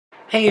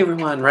Hey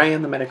everyone,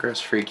 Ryan the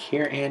Metagross Freak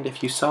here, and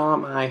if you saw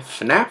my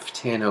FNAF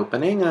 10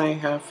 opening, I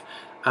have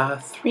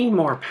 3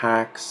 more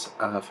packs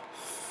of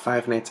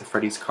Five Nights at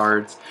Freddy's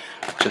cards.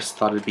 Just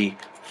thought it'd be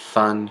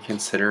fun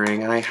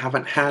considering I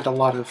haven't had a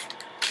lot of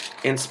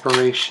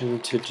inspiration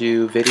to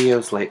do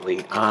videos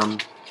lately.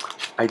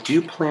 I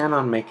do plan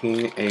on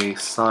making a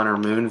Sun or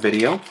Moon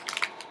video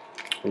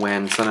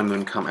when Sun and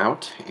Moon come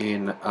out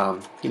in,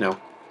 about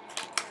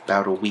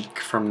a week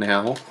from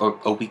now, or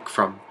a week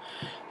from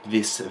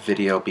this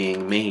video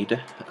being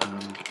made.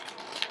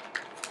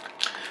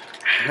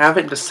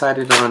 Haven't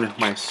decided on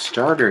my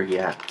starter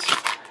yet,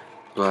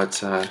 but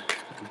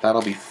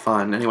that'll be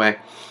fun. Anyway,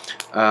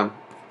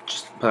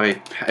 just by the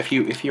way,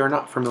 if you are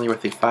not familiar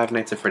with the Five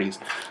Nights at Freddy's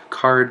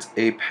cards,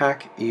 a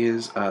pack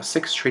is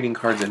 6 trading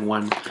cards and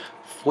 1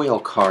 foil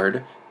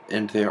card,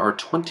 and there are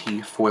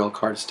 20 foil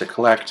cards to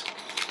collect.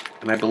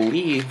 And I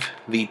believe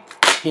the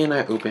tin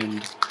I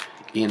opened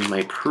in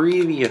my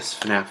previous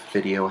FNAF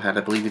video had,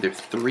 I believe, either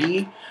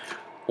 3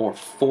 or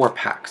 4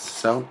 packs.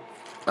 So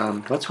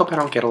let's hope I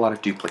don't get a lot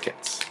of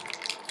duplicates.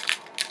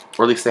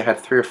 Or at least they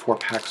had 3 or 4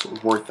 packs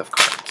worth of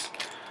cards.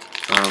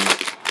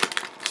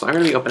 So I'm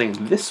going to be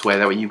opening this way,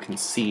 that way you can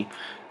see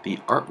the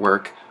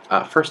artwork.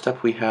 First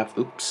up we have,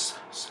 oops,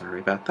 sorry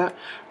about that.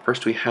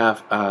 First we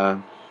have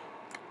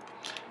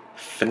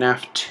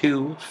FNAF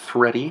 2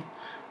 Freddy,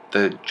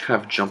 the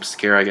kind of jump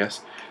scare, I guess.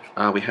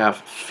 We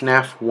have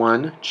FNAF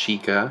 1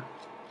 Chica,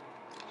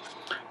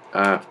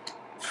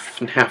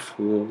 FNAF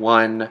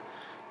 1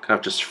 kind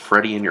of just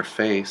Freddy in your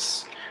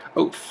face.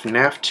 Oh,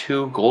 FNAF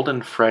 2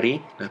 Golden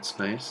Freddy, that's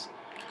nice.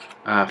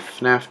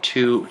 FNAF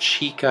 2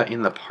 Chica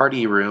in the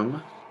party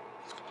room.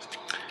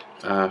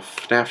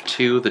 FNAF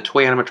 2 the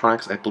toy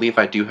animatronics, I believe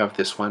I do have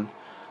this one,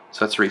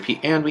 so that's a repeat.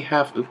 And we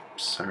have,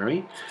 oops,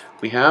 sorry,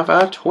 we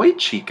have Toy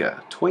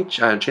Chica, toy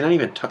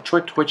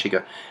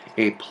Chica,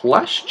 a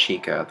plush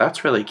Chica.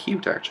 That's really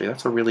cute, actually.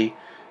 That's a really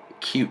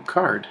cute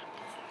card.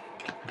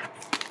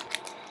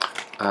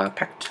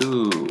 Pack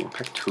 2.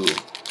 Pack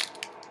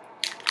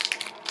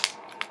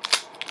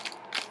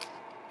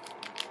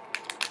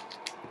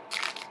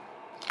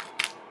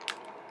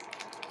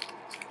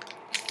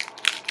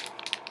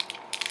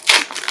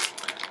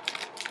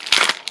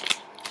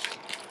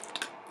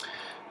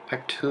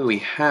 2, we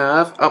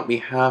have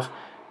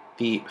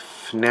the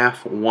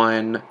FNAF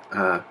 1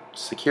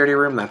 security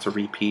room. That's a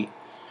repeat.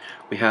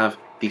 We have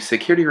the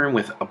security room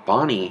with a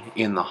Bonnie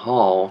in the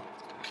hall.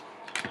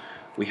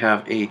 We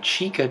have a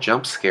Chica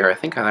jump scare. I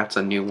think that's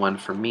a new one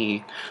for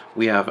me.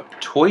 We have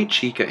Toy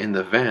Chica in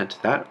the vent.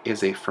 That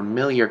is a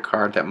familiar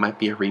card that might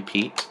be a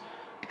repeat.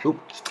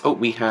 Oops. Oh,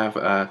 we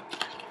have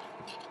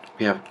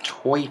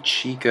Toy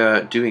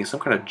Chica doing some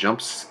kind of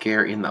jump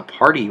scare in the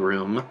party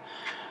room.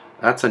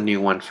 That's a new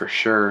one for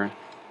sure.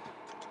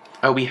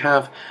 Oh, we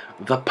have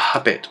the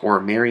Puppet or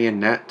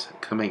Marionette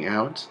coming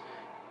out.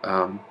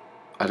 I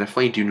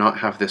definitely do not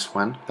have this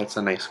one. That's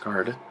a nice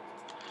card.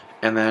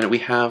 And then we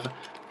have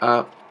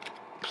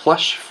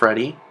Plush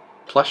Freddy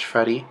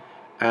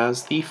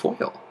as the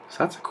foil. So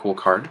that's a cool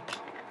card.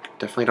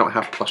 Definitely don't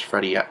have Plush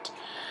Freddy yet.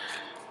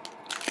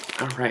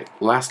 Alright,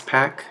 last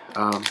pack.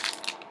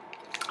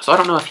 So I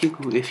don't know if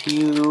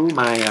you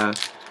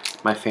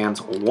my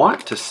fans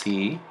want to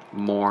see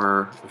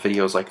more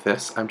videos like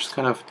this. I'm just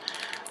kind of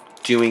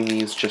doing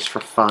these just for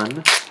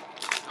fun,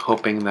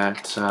 hoping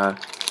that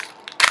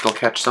they'll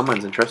catch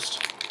someone's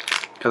interest,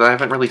 because I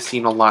haven't really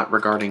seen a lot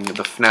regarding the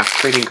FNAF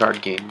trading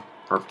card game,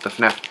 or the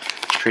FNAF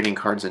trading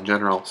cards in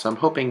general, so I'm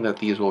hoping that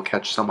these will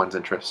catch someone's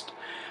interest.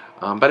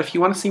 But if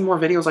you want to see more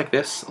videos like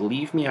this,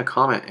 leave me a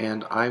comment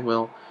and I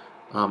will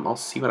I'll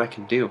see what I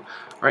can do.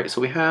 Alright,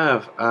 so we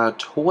have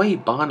Toy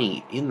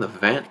Bonnie in the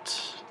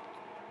vent,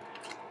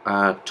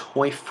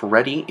 Toy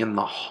Freddy in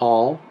the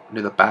hall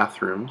near the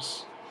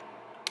bathrooms.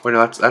 Oh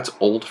no, that's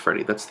old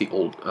Freddy. That's the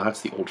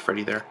old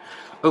Freddy there.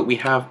 Oh, we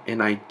have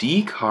an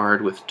ID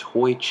card with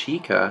Toy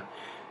Chica,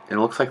 and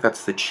it looks like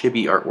that's the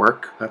chibi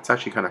artwork. That's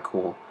actually kind of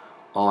cool.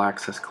 All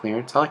access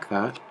clearance. I like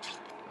that.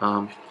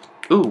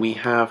 Ooh, we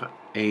have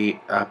a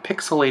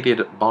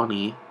pixelated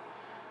Bonnie,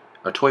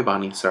 a Toy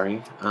Bonnie,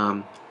 sorry.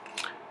 And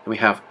we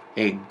have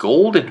a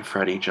Golden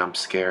Freddy jump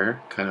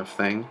scare kind of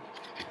thing.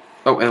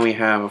 Oh, and we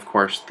have, of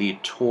course, the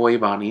Toy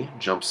Bonnie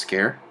jump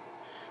scare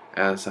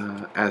as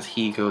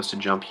he goes to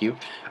jump you.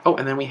 Oh,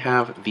 and then we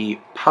have the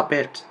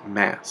Puppet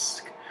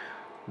mask.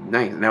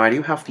 Nice. Now I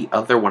do have the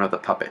other one of the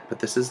puppet, but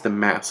this is the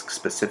mask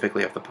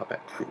specifically of the puppet.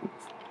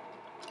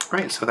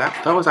 Right, so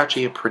that was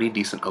actually a pretty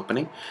decent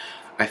opening.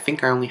 I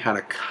think I only had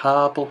a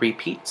couple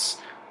repeats.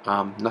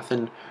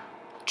 Nothing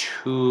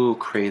too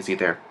crazy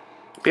there.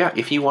 But yeah,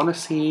 if you want to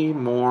see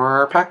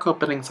more pack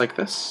openings like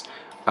this,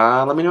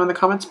 let me know in the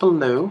comments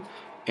below.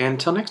 And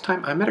until next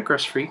time, I'm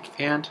Metagross Freak,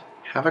 and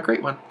have a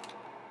great one.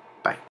 Bye.